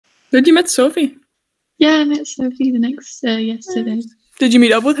Did you met Sophie? Yeah, I met Sophie the next yesterday. Did you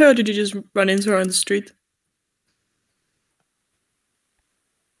meet up with her, or did you just run into her on the street?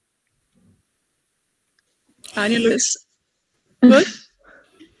 Anya looks. What?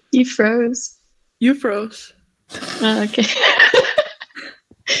 You froze. You froze. Oh, okay.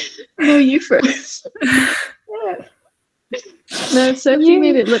 No, you froze. No, Sophie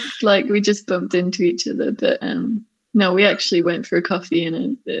made it look like we just bumped into each other, but no, we actually went for a coffee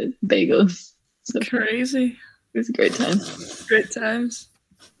and a bagel. So Crazy. It was a great time. Great times.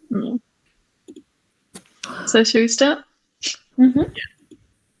 Yeah. So should we start? Mm-hmm.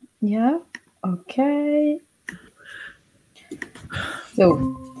 Yeah. Okay.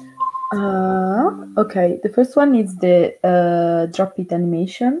 So, okay. The first one is the drop it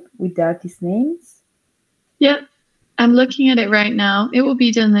animation with the artist names. Yeah, I'm looking at it right now. It will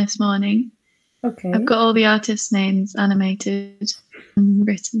be done this morning. Okay. I've got all the artist names animated and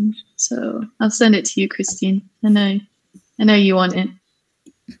written, so I'll send it to you, Christine. I know you want it.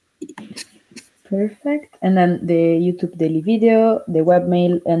 Perfect. And then the YouTube daily video, the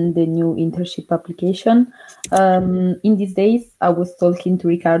webmail, and the new internship application. In these days, I was talking to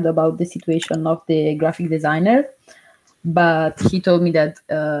Ricardo about the situation of the graphic designer, but he told me that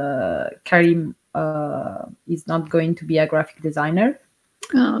Karim is not going to be a graphic designer.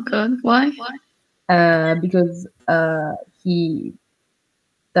 Oh God, why? Because he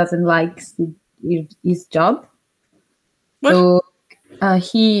doesn't like his job. What? So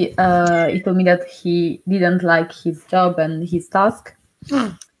he told me that he didn't like his job and his task.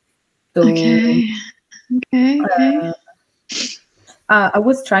 Oh. So Okay. I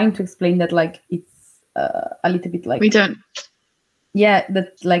was trying to explain that like it's a little bit like we don't. Yeah,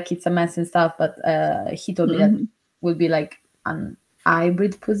 that like it's a mess and stuff, but he told me that it will be like an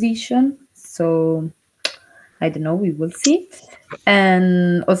hybrid position. So I don't know, we will see.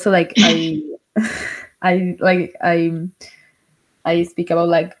 And also like I speak about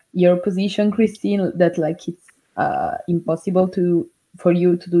like your position, Christine, that like it's impossible for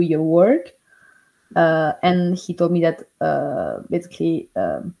you to do your work. And he told me that basically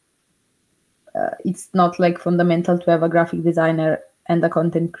it's not like fundamental to have a graphic designer and a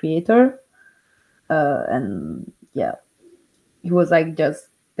content creator. And yeah, he was like just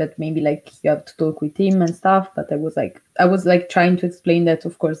that maybe like you have to talk with him and stuff. But I was like trying to explain that,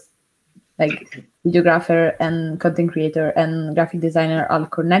 of course, like videographer and content creator and graphic designer are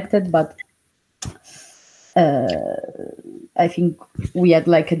connected, but I think we had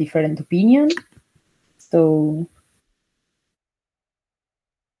like a different opinion. So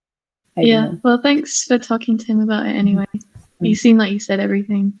yeah, well, thanks for talking to him about it anyway. You seem like you said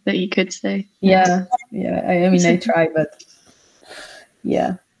everything that you could say. Yeah. I mean, I try, but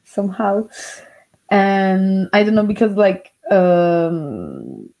yeah, somehow. And I don't know, because like I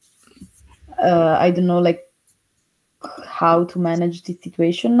don't know like how to manage this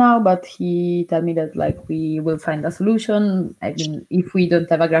situation now, but he told me that like we will find a solution. I mean, if we don't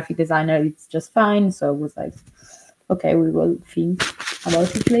have a graphic designer, it's just fine. So I was like, okay, we will think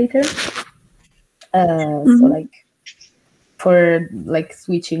about it later. So like for like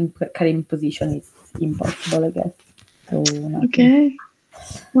switching Karim position, it's impossible, I guess. So nothing. Okay,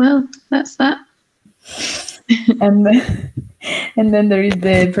 well, that's that. And then there is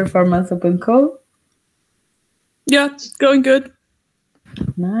the performance open call. Yeah, going good.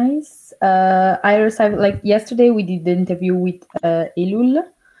 Nice. I received like yesterday we did the interview with Elul,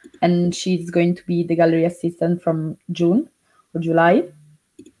 and she's going to be the gallery assistant from June or July.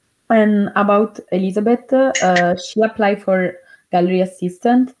 And about Elizabeth, she applied for gallery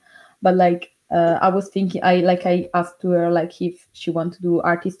assistant, but like I was thinking, I asked her like if she wants to do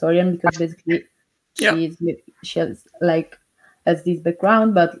art historian, because basically she has like has this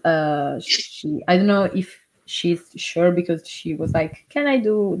background, but she I don't know if she's sure, because she was like, can I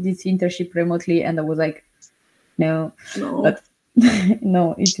do this internship remotely? And I was like, no. But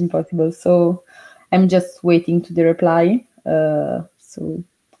no, it's impossible. So I'm just waiting to the reply. So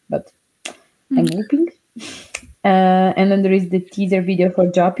but I'm hoping. And then there is the teaser video for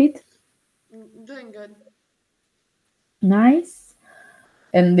Drop It. Doing good. Nice.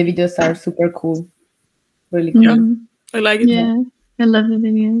 And the videos are super cool. Really cool. Yeah, I like it. Yeah, I love the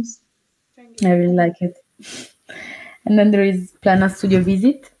videos. I really like it. And then there is Plan a Studio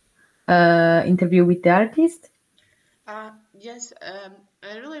Visit, interview with the artist. Yes, I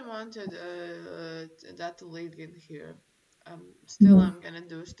really wanted that lady in here. Still, I'm gonna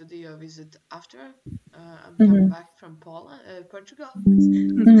do a studio visit after I'm coming back from Portugal.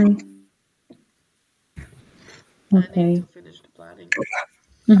 Okay. I need to finish the planning.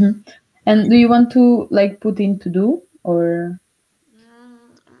 And do you want to like put in to do, or?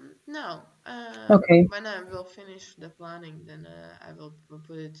 No. Okay. When I will finish the planning, then I will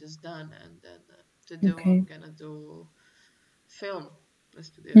put it as done, and then to do Okay. I'm gonna do film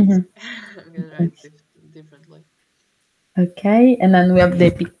studios. I'm gonna write differently. Okay, and then we have the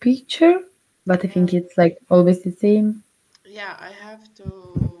big picture, but I think it's like always the same. Yeah, I have to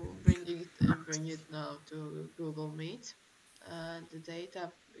bring it now to Google Meet, the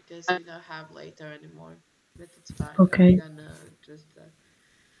data, because we don't have later anymore. But it's fine. Okay. I'm gonna just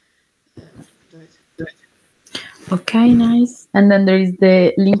do it. Okay, nice. And then there is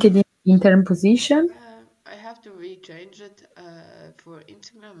the LinkedIn intern position. I have to rechange it for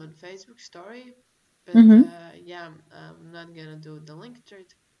Instagram and Facebook story, but yeah, I'm not gonna do the link to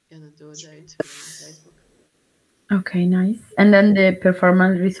it. I'm gonna do the Instagram and Facebook. Okay, nice. And then the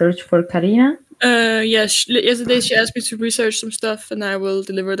performance research for Karina. Yes. Yesterday she asked me to research some stuff, and I will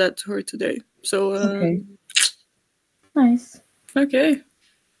deliver that to her today. So. Okay. Nice. Okay.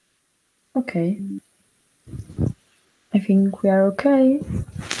 Okay. I think we are okay.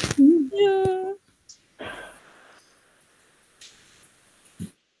 Yeah.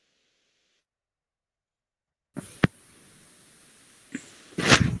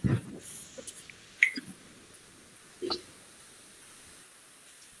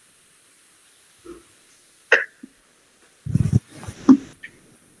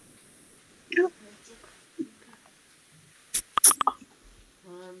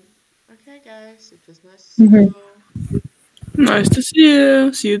 Okay, guys, it was nice to see you. Nice to see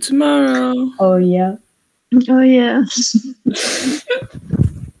you. See you tomorrow. Oh yeah. Oh yeah.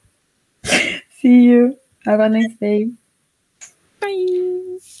 See you. Have a nice day.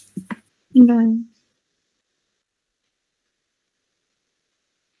 Bye. Bye.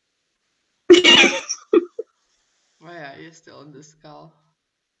 Why are you still in the skull?